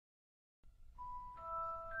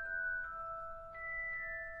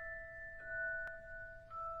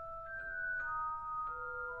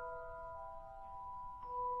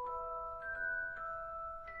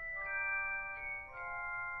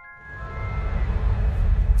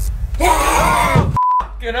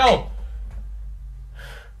Fucking hell!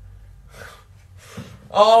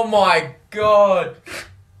 Oh my god!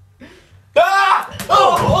 Ah!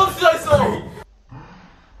 Oh, I'm so sorry!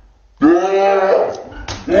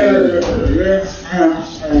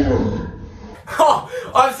 Oh,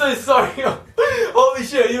 I'm so sorry. Holy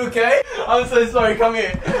shit, are you okay? I'm so sorry, come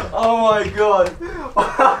here. Oh my god.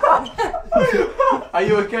 Are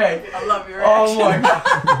you okay? I love your reaction. Oh my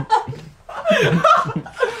god.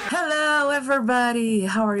 Hello everybody,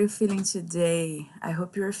 how are you feeling today? I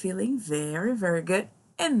hope you're feeling very good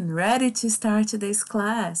and ready to start today's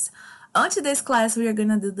class. On today's class we are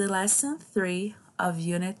gonna do the lesson 3 of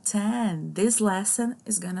unit 10. This lesson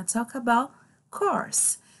is gonna talk about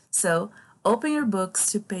course. So open your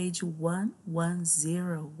books to page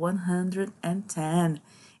 110.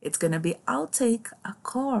 It's gonna be I'll take a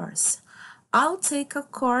course. I'll take a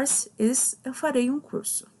course is eu farei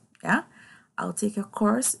curso, yeah? I'll take a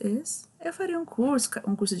course is eu farei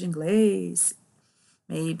curso de inglês,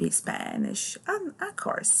 maybe Spanish, a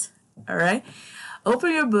course, all right?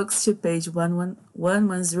 Open your books to page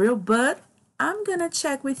 110, but I'm gonna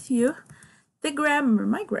check with you the grammar,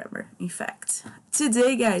 my grammar, in fact.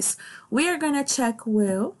 Today, guys, we are gonna check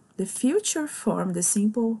well the future form, the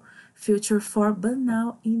simple future form, but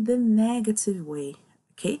now in the negative way,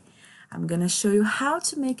 okay? I'm gonna show you how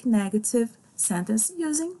to make negative sentence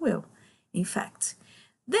using will. In fact,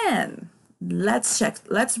 then let's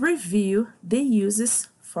review the uses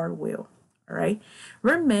for will, all right?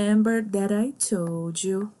 Remember that I told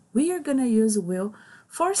you we are gonna use will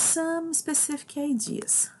for some specific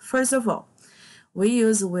ideas. First of all, we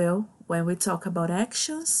use will when we talk about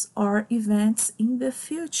actions or events in the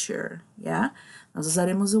future, yeah? Nós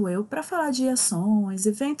usaremos o will para falar de ações,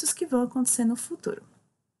 eventos que vão acontecer no futuro.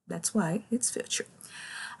 That's why it's future.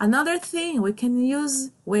 Another thing, we can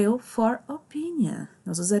use will for opinion.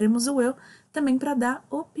 Nós usaremos o will também para dar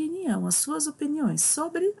opinião, as suas opiniões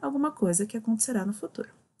sobre alguma coisa que acontecerá no futuro.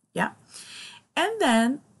 Yeah? And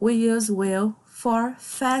then we use will for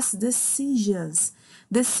fast decisions.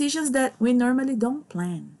 Decisions that we normally don't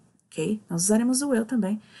plan. Ok? Nós usaremos o will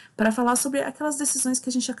também para falar sobre aquelas decisões que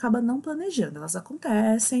a gente acaba não planejando. Elas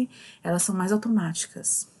acontecem, elas são mais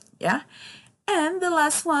automáticas. Yeah? And the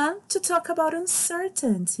last one, to talk about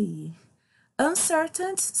uncertainty.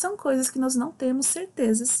 Uncertainty são coisas que nós não temos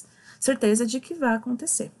certeza de que vai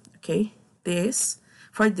acontecer, ok?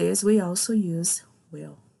 For this, we also use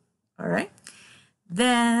will, all right?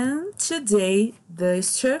 Then, today, the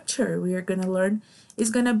structure we are going to learn is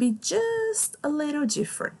going to be just a little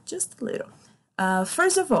different, just a little.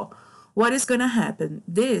 First of all, what is going to happen?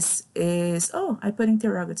 This is, oh, I put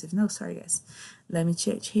interrogative. No, sorry, guys. Let me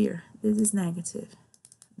change here. This is negative.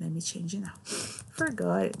 Let me change it now.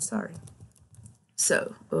 Forgot it, sorry.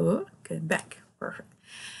 So, come back. Perfect.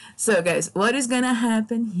 So, guys, what is going to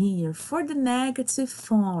happen here? For the negative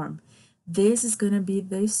form, this is going to be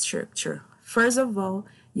the structure. First of all,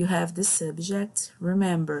 you have the subject.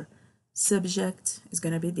 Remember, subject is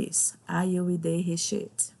going to be this. I, you, we, they, he, she,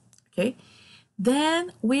 it. Okay?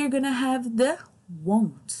 Then we're going to have the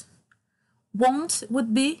won't. Won't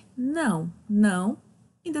would be no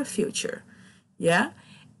in the future, yeah?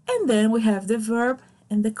 And then we have the verb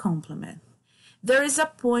and the complement. There is a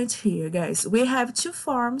point here, guys. We have two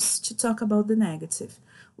forms to talk about the negative.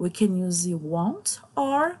 We can use the won't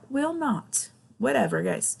or will not, whatever,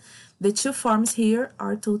 guys. The two forms here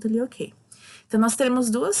are totally okay. Então, nós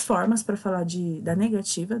teremos duas formas para falar da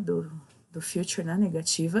negativa, do future na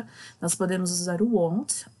negativa. Nós podemos usar o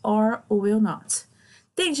won't or o will not.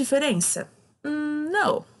 Tem diferença?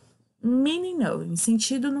 No. Meaning no. Em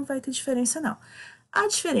sentido, não vai ter diferença, não. A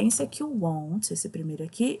diferença é que o won't, esse primeiro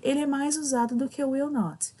aqui, ele é mais usado do que o will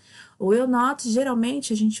not. O will not,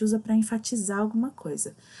 geralmente, a gente usa para enfatizar alguma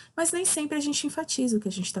coisa. Mas nem sempre a gente enfatiza o que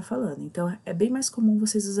a gente está falando. Então, é bem mais comum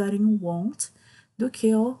vocês usarem o won't do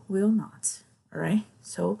que o will not. Alright?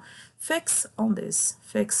 So, fix on this.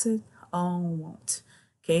 Fix it on won't.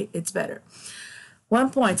 Okay? It's better. One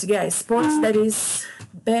point, guys. Point that is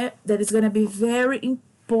going to be very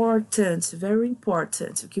important. Very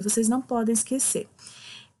important. O que vocês não podem esquecer.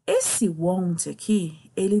 Esse won't aqui,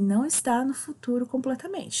 ele não está no futuro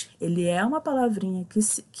completamente. Ele é uma palavrinha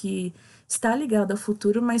que está ligada ao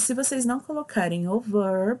futuro, mas se vocês não colocarem o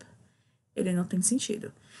verb, ele não tem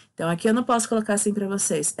sentido. Então, aqui eu não posso colocar assim para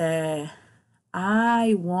vocês.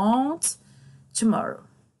 I won't tomorrow.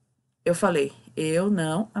 Eu falei, eu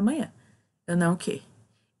não amanhã. Eu não o quê?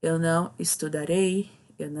 Eu não estudarei,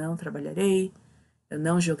 eu não trabalharei, eu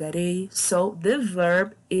não jogarei. So, the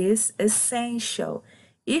verb is essential.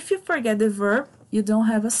 If you forget the verb, you don't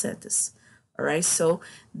have a sentence. Alright, so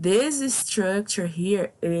this structure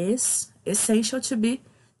here is essential to be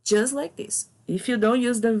Just like this. If you don't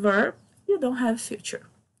use the verb, you don't have future.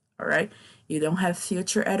 All right? You don't have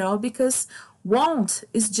future at all because won't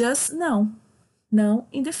is just no. No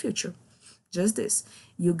in the future. Just this.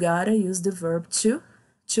 You gotta use the verb to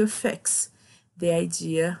fix the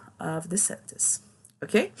idea of the sentence.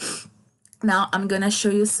 Okay? Now I'm gonna show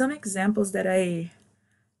you some examples that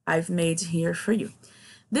I've made here for you.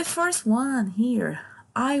 The first one here,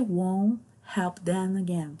 I won't help them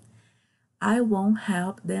again. I won't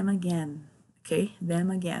help them again. Okay?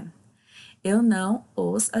 Them again. Eu não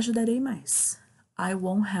os ajudarei mais. I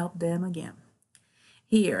won't help them again.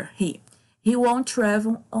 Here, he won't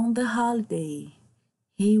travel on the holiday.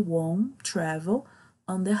 He won't travel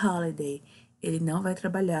on the holiday. Ele não vai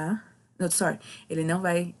trabalhar. No, sorry. Ele não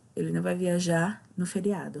vai viajar no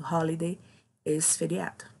feriado. Holiday is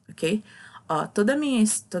feriado, ok? Ó, toda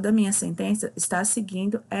minha sentença está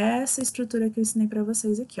seguindo essa estrutura que eu ensinei para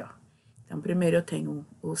vocês aqui, ó. Então, primeiro eu tenho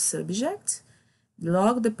o subject,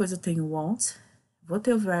 logo depois eu tenho won't, vou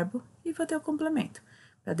ter o verbo e vou ter o complemento,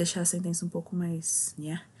 para deixar a sentença um pouco mais,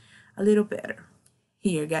 yeah, a little better.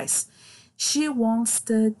 Here, guys. She won't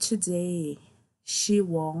study today. She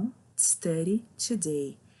won't study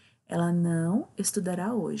today. Ela não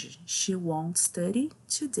estudará hoje. She won't study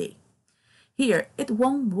today. Here, it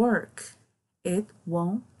won't work. It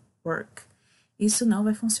won't work. Isso não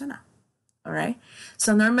vai funcionar. Alright?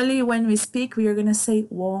 So normally when we speak, we are going to say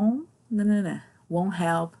won't, no. Won't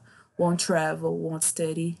help, won't travel, won't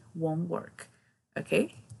study, won't work.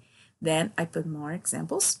 Okay? Then I put more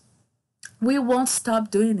examples. We won't stop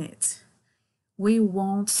doing it. We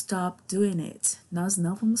won't stop doing it. Nós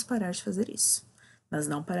não vamos parar de fazer isso. Nós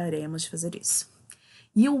não pararemos de fazer isso.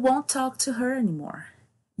 You won't talk to her anymore.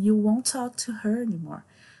 You won't talk to her anymore.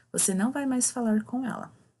 Você não vai mais falar com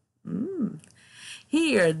ela.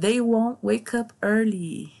 Here, they won't wake up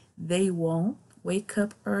early. They won't wake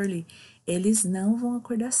up early. Eles não vão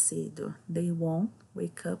acordar cedo. They won't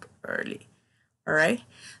wake up early. Alright?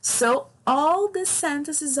 So all the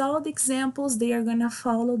sentences, all the examples, they are gonna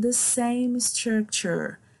follow the same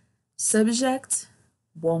structure. Subject,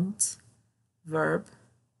 won't, verb,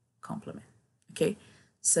 complement. Okay?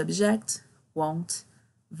 Subject, won't,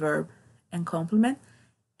 verb, and complement.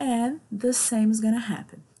 And the same is gonna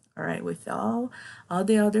happen. Alright? With all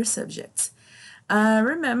the other subjects.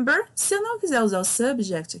 Remember, se eu não quiser usar o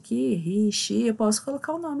subject aqui, he, she, eu posso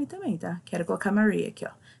colocar o nome também, tá? Quero colocar Maria aqui,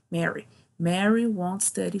 ó. Mary. Mary won't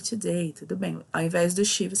study today. Tudo bem. Ao invés do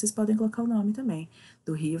she, vocês podem colocar o nome também.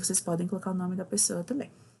 Do he, vocês podem colocar o nome da pessoa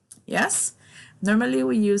também. Yes? Normally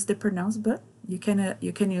we use the pronouns, but you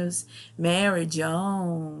can use Mary,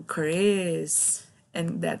 John, Chris,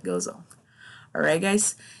 and that goes on. Alright,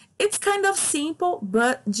 guys? It's kind of simple,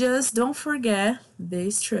 but just don't forget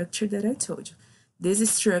the structure that I told you. This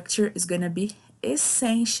structure is going to be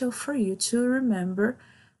essential for you to remember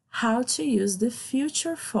how to use the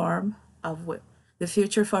future form of will. The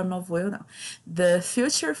future form of will, no. The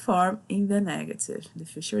future form in the negative. The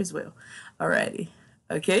future is will already.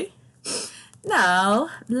 Okay? Now,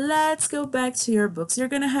 let's go back to your books. You're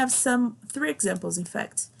going to have three examples, in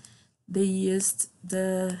fact. They used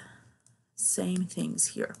the same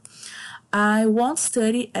things here. I won't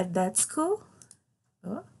study at that school.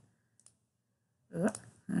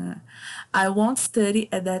 I won't study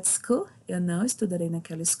at that school. Eu não estudarei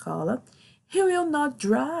naquela escola. He will not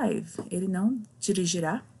drive. Ele não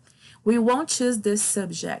dirigirá. We won't choose this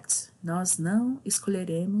subject. Nós não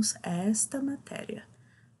escolheremos esta matéria.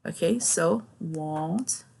 Okay, so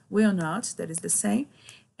won't, will not, that is the same,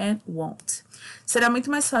 and won't. Será muito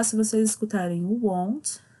mais fácil vocês escutarem o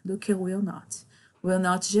won't do que o will not. Will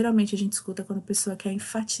not, geralmente, a gente escuta quando a pessoa quer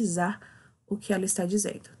enfatizar o que ela está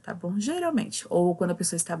dizendo, tá bom? Geralmente. Ou quando a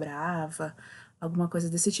pessoa está brava, alguma coisa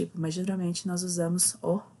desse tipo. Mas, geralmente, nós usamos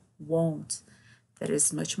o won't. That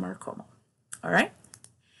is much more common. Alright?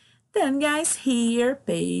 Then, guys, here,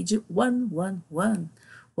 page 111.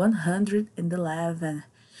 111.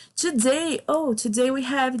 Today we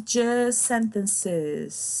have just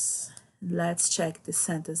sentences. Let's check the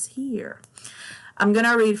sentence here. I'm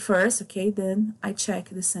gonna read first, okay? Then I check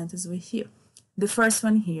the sentence with you. The first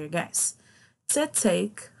one here, guys. To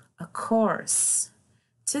take a course.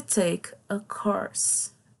 To take a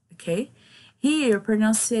course, okay? Here,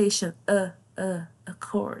 pronunciation, a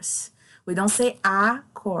course. We don't say a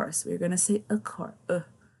course. We're gonna say a course,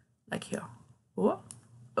 like here.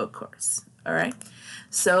 A course, all right?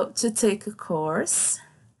 So, to take a course.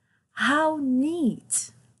 How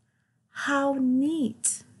neat. How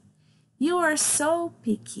neat. You are so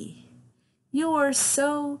picky. You are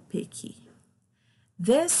so picky.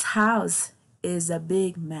 This house is a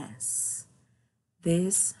big mess.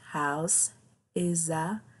 This house is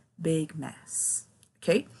a big mess.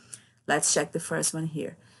 Okay? Let's check the first one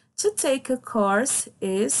here. To take a course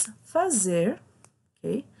is fazer,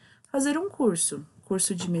 ok? Fazer curso.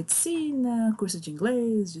 Curso de medicina, curso de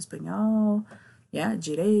inglês, de espanhol, yeah,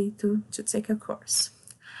 direito. To take a course.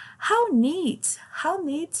 How neat. How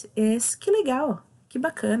neat is que legal, que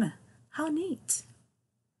bacana. How neat.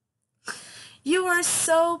 You are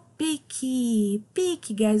so picky.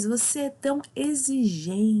 Picky, guys, você é tão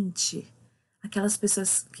exigente. Aquelas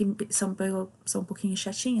pessoas que são um pouquinho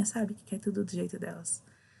chatinhas, sabe? Que quer tudo do jeito delas.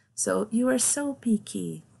 So, you are so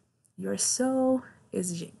picky. You are so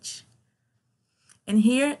exigente. And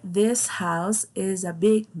here, this house is a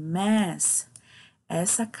big mess.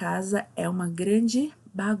 Essa casa é uma grande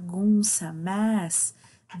bagunça. Mess.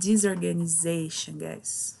 Disorganization,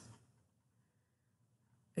 guys.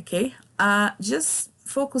 Okay? Just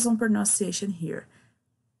focus on pronunciation here.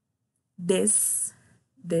 This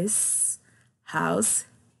house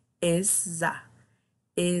is a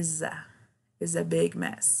big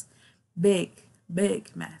mess. Big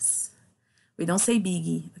mess. We don't say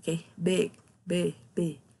biggie, okay? Big.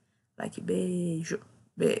 Like beijo.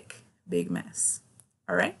 Big mess.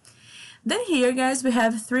 All right? Then here, guys, we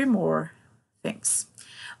have 3 more things.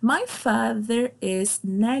 My father is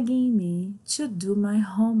nagging me to do my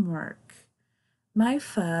homework. My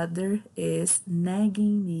father is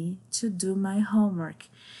nagging me to do my homework.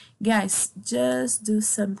 Guys, just do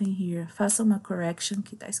something here. Faça uma correction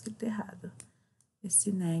que tá escrito errado.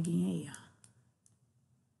 Esse nagging aí, ó.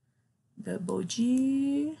 Double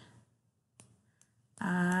G,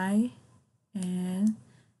 I, N,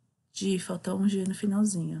 G. Faltou um G no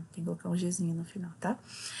finalzinho. Tem que colocar um Gzinho no final, tá?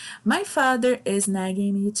 My father is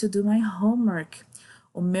nagging me to do my homework.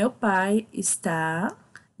 O meu pai está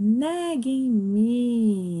nagging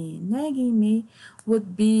me. Nagging me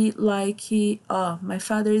would be like, my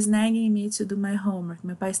father is nagging me to do my homework.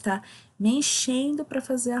 Meu pai está me enchendo para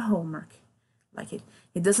fazer a homework. Like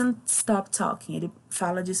he doesn't stop talking. Ele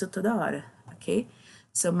fala disso toda hora, ok?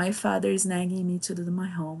 So my father is nagging me to do my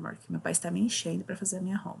homework. Meu pai está me enchendo para fazer a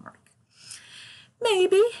minha homework.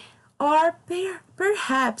 Maybe or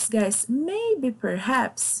perhaps, guys. Maybe,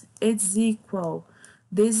 perhaps, it's equal.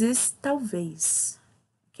 This is talvez,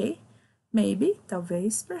 okay? Maybe,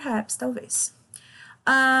 talvez, perhaps, talvez.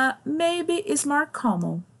 Maybe is more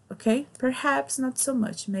common, okay? Perhaps not so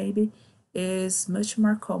much. Maybe is much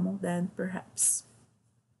more common than perhaps.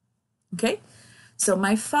 Okay? So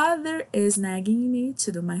my father is nagging me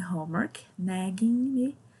to do my homework. Nagging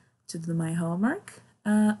me to do my homework.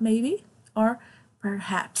 Maybe or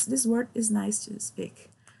perhaps. This word is nice to speak.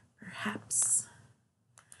 Perhaps.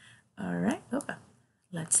 All right. Okay.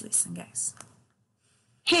 Let's listen, guys.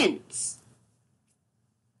 Hints.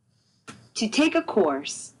 To take a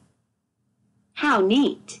course. How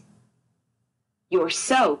neat. You're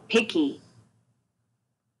so picky.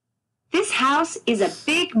 This house is a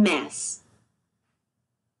big mess.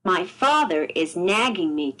 My father is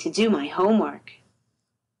nagging me to do my homework.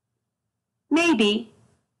 Maybe.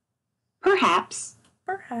 Perhaps.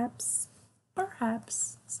 Perhaps.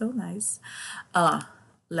 So nice.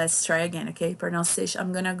 Let's try again, okay? Pronunciation.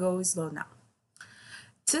 I'm gonna go slow now.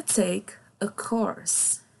 To take a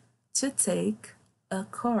course. To take a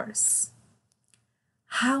course.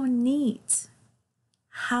 How neat.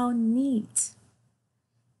 How neat.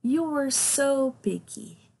 You were so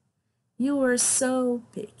picky. You were so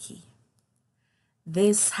picky.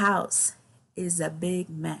 This house is a big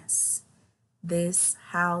mess. This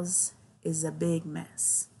house is a big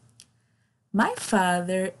mess. My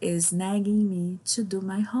father is nagging me to do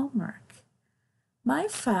my homework. My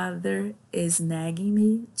father is nagging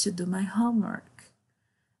me to do my homework.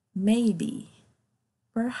 Maybe,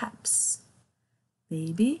 perhaps.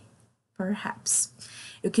 Maybe, perhaps.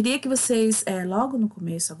 Eu queria que vocês, logo no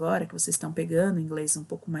começo agora, que vocês estão pegando inglês um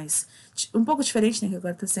pouco diferente, né, que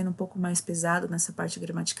agora está sendo um pouco mais pesado nessa parte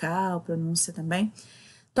gramatical, pronúncia também.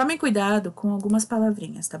 Tomem cuidado com algumas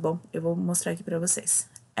palavrinhas, tá bom? Eu vou mostrar aqui para vocês.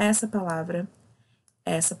 Essa palavra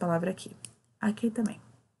aqui. Aqui também.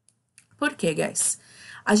 Por quê, guys?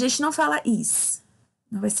 A gente não fala is.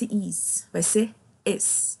 Não vai ser is, vai ser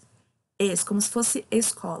is. Is, como se fosse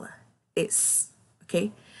escola. Is,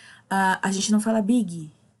 ok? A gente não fala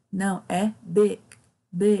big, não, é big,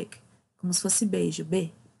 como se fosse beijo,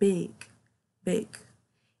 big.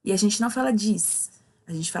 E a gente não fala this,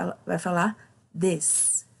 a gente vai falar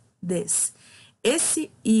this. Esse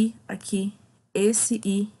i aqui, esse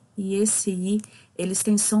i e esse i, eles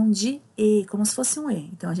têm som de e, como se fosse um e.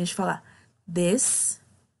 Então a gente fala this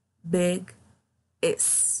big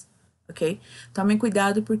is, ok? Tomem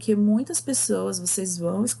cuidado porque muitas pessoas, vocês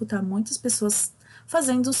vão escutar muitas pessoas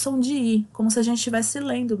fazendo o som de I, como se a gente estivesse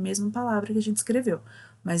lendo a mesma palavra que a gente escreveu,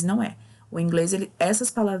 mas não é. O inglês, essas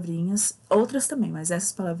palavrinhas, outras também, mas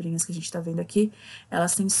essas palavrinhas que a gente está vendo aqui,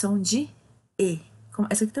 elas têm som de E. Como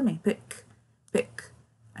essa aqui também, pick, pick.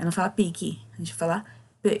 Aí não fala picky, a gente fala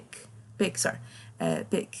pick, sorry.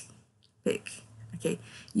 Pick, okay?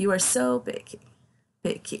 You are so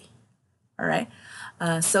picky, all right?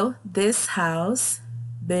 So this house,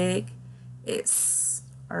 big, is,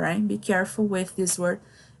 all right? Be careful with this word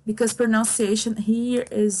because pronunciation here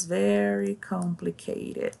is very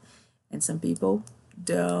complicated and some people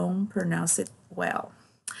don't pronounce it well.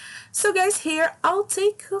 So guys, here I'll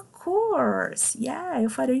take a course. Yeah, eu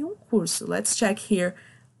farei curso. Let's check here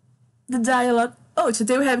the dialogue. Oh,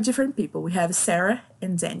 today we have different people. We have Sarah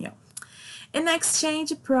and Daniel. An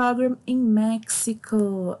exchange program in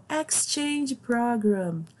Mexico. Exchange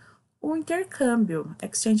program. O intercâmbio.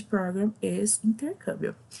 Exchange program is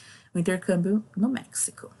intercâmbio. O intercâmbio no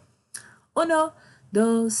México. 1,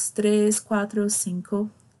 2, 3, 4, 5.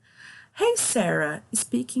 Hey, Sarah,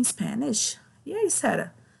 speaking Spanish? E aí,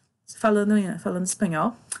 Sarah? Falando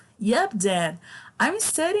espanhol? Yup, Dan. I'm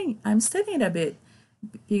studying a bit.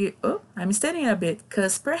 I'm studying a bit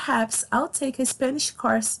because perhaps I'll take a Spanish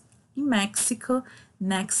course in Mexico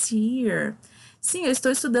next year. Sim, eu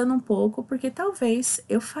estou estudando pouco porque talvez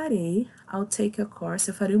eu farei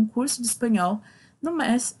curso de espanhol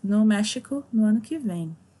no México no ano que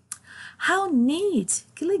vem. How neat!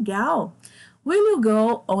 Que legal! Will you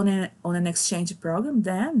go on an exchange program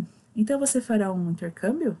then? Então você fará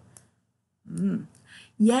intercâmbio?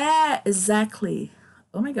 Yeah, exactly.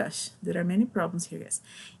 Oh my gosh, there are many problems here, guys.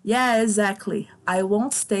 Yeah, exactly. I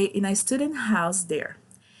won't stay in a student house there.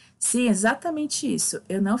 Sim, exatamente isso.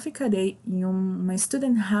 Eu não ficarei em uma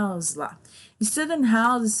student house lá. Student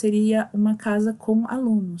house seria uma casa com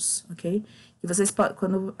alunos, ok? E vocês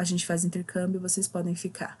quando a gente faz intercâmbio, vocês podem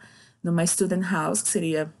ficar numa student house, que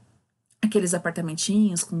seria aqueles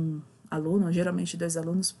apartamentinhos com aluno, geralmente 2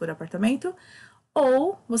 alunos por apartamento,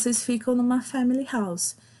 ou vocês ficam numa family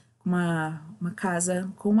house, uma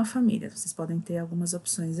casa com uma família. Vocês podem ter algumas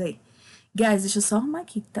opções aí. Guys, deixa eu só arrumar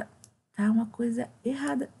aqui, tá uma coisa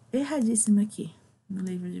erradíssima aqui no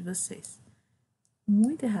livro de vocês.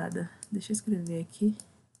 Muito errada. Deixa eu escrever aqui.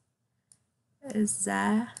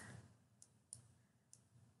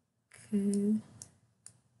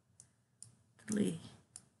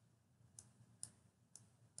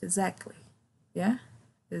 Exactly. Yeah?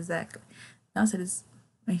 Exactly. Nossa,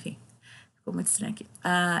 enfim, ficou muito estranho aqui.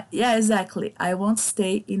 Yeah, exactly. I won't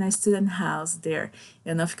stay in a student house there.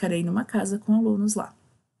 Eu não ficarei numa casa com alunos lá.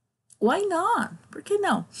 Why not? Por que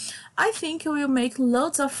não? I think you will make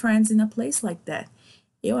loads of friends in a place like that.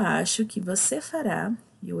 Eu acho que você fará,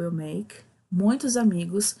 you will make, muitos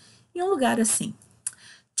amigos em lugar assim.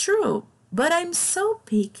 True, but I'm so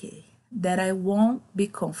picky that I won't be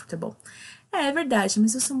comfortable. É verdade,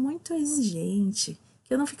 mas eu sou muito exigente,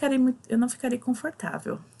 que eu não ficarei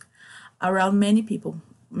confortável. Around many people.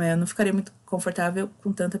 Eu não ficarei muito confortável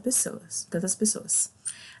com tantas pessoas.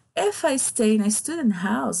 If I stay in a student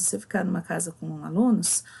house, se eu ficar numa casa com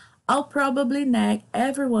alunos, I'll probably nag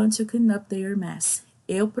everyone to clean up their mess.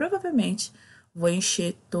 Eu provavelmente vou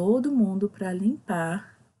encher todo mundo para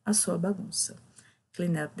limpar a sua bagunça.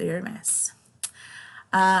 Clean up their mess.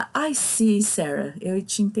 I see, Sarah. Eu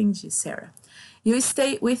te entendi, Sarah. You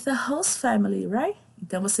stay with the host family, right?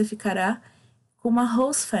 Então você ficará com uma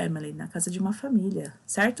host family, na casa de uma família,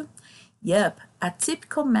 certo? Yup, a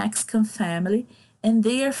typical Mexican family, and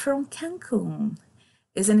they are from Cancun.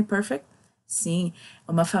 Isn't it perfect? Sim,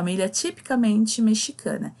 é uma família tipicamente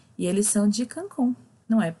mexicana, e eles são de Cancún.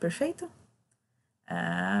 Não é perfeito?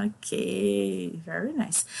 Okay, very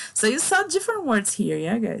nice. So you saw different words here,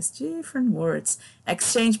 yeah, guys? Different words.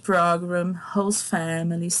 Exchange program, host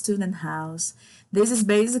family, student house. This is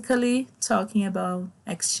basically talking about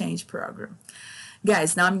exchange program.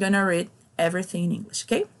 Guys, now I'm gonna read everything in English,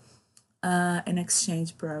 okay? An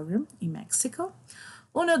exchange program in Mexico.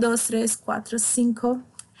 1, 2, 3, 4, 5.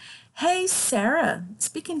 Hey, Sarah,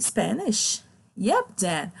 speaking Spanish? Yep,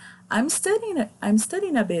 Dan. I'm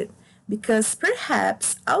studying a bit because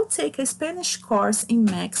perhaps I'll take a Spanish course in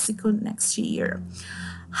Mexico next year.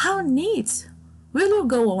 How neat! Will you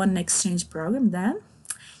go on an exchange program then?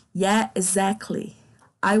 Yeah, exactly.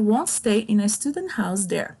 I won't stay in a student house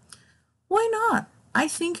there. Why not? I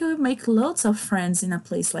think you'll make loads of friends in a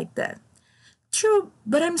place like that. True,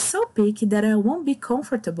 but I'm so picky that I won't be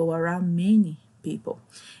comfortable around many people.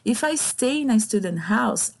 If I stay in a student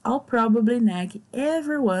house, I'll probably nag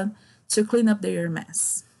everyone to clean up their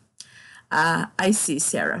mess. I see,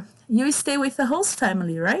 Sarah. You stay with the host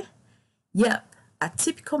family, right? Yep, a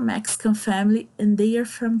typical Mexican family and they are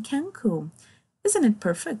from Cancun. Isn't it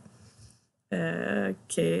perfect?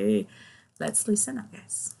 Okay, let's listen up,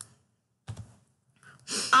 guys.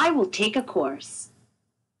 I will take a course.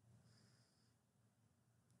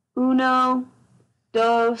 Uno,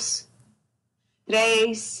 dos,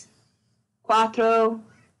 tres, cuatro,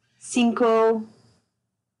 cinco.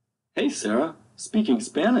 Hey, Sarah, speaking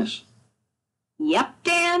Spanish. Yep,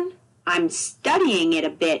 Dan. I'm studying it a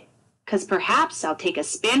bit, 'cause perhaps I'll take a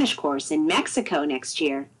Spanish course in Mexico next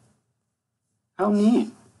year. How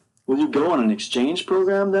neat. Will you go on an exchange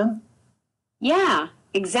program then? Yeah,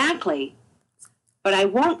 exactly. But I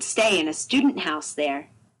won't stay in a student house there.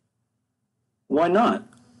 Why not?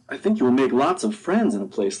 I think you will make lots of friends in a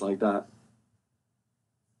place like that.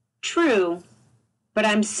 True, but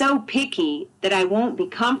I'm so picky that I won't be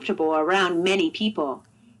comfortable around many people.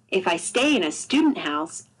 If I stay in a student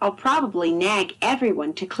house, I'll probably nag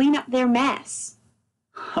everyone to clean up their mess.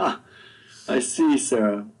 Ha! I see,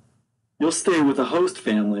 Sarah. You'll stay with a host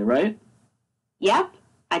family, right? Yep,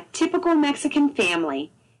 a typical Mexican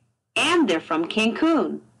family. And they're from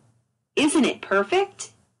Cancun. Isn't it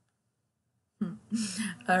perfect? All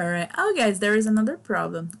right. Oh, guys, there is another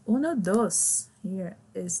problem. Uno, dos. Here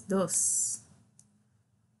is dos.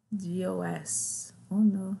 Dos.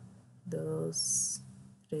 Uno, dos,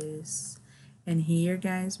 tres. And here,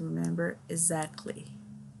 guys, remember exactly.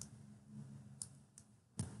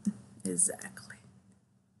 Exactly.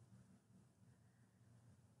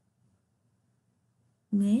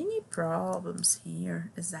 Many problems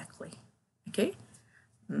here. Exactly. Okay?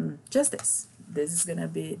 Just this. This is gonna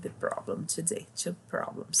be the problem today. 2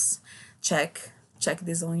 problems. Check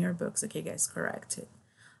this on your books. Okay, guys, correct it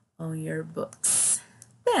on your books.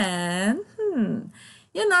 Then,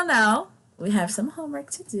 now we have some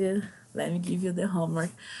homework to do. Let me give you the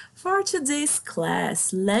homework for today's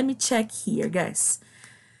class. Let me check here, guys.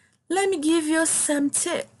 Let me give you some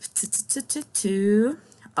tips.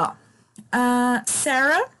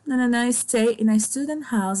 Sarah, stay in a student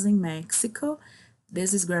house in Mexico.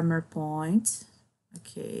 This is grammar point.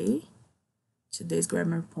 Okay. Today's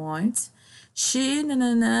grammar point. She,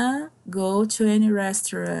 go to any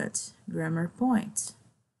restaurant. Grammar point.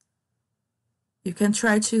 You can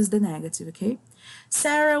try to use the negative, okay?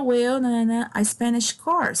 Sarah will, a Spanish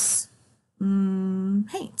course.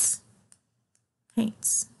 Hints.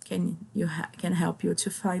 Hints can help you to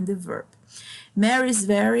find the verb. Mary's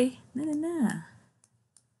very,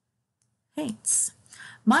 Hints.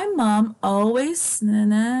 My mom always,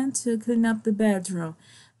 to clean up the bedroom.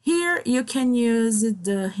 Here you can use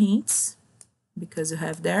the hints, because you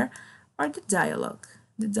have there, or the dialogue.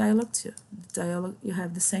 The dialogue too. The dialogue, you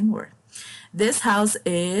have the same word. This house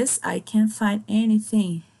is, I can't find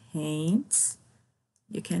anything. Hints.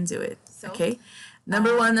 You can do it, okay?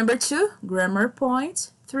 Number 1, number 2, grammar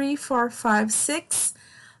point. 3, 4, 5, 6.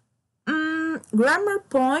 Grammar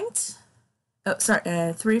point.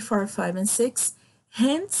 3, 4, 5, and 6.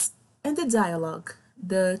 Hints and the dialogue.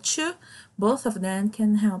 The 2, both of them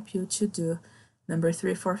can help you to do number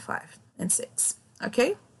 3, 4, 5, and 6.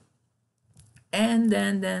 Okay? And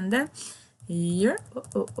then here. Here.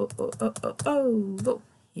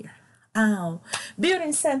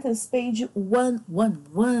 Building sentence, page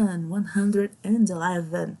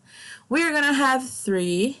 111. We're gonna have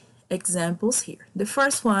 3 examples here. The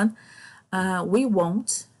first one, we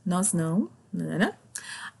won't, nós não,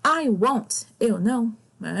 I won't, eu não,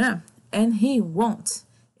 and he won't,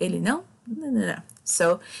 ele não,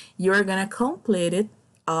 So you're gonna complete it,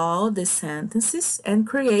 all the sentences, and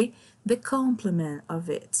create the complement of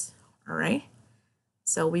it. All right?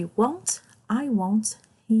 So we won't, I won't,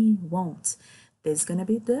 he won't. This is gonna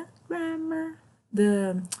be the grammar,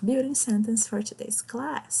 the building sentence for today's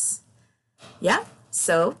class. Yeah?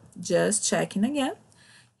 So just checking again.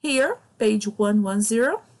 Here, page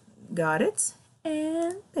 110, got it?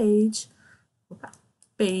 And page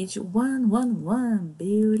 111,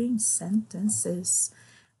 building sentences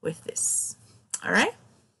with this. All right?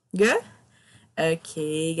 Good?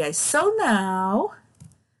 Okay, guys. So now,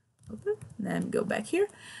 let me go back here.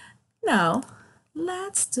 Now,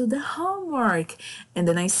 let's do the homework. And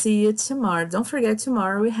then I see you tomorrow. Don't forget,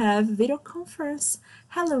 tomorrow we have video conference,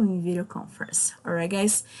 Halloween video conference. All right,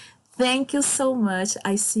 guys. Thank you so much.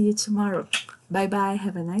 I see you tomorrow. Bye-bye.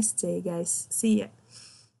 Have a nice day, guys. See ya.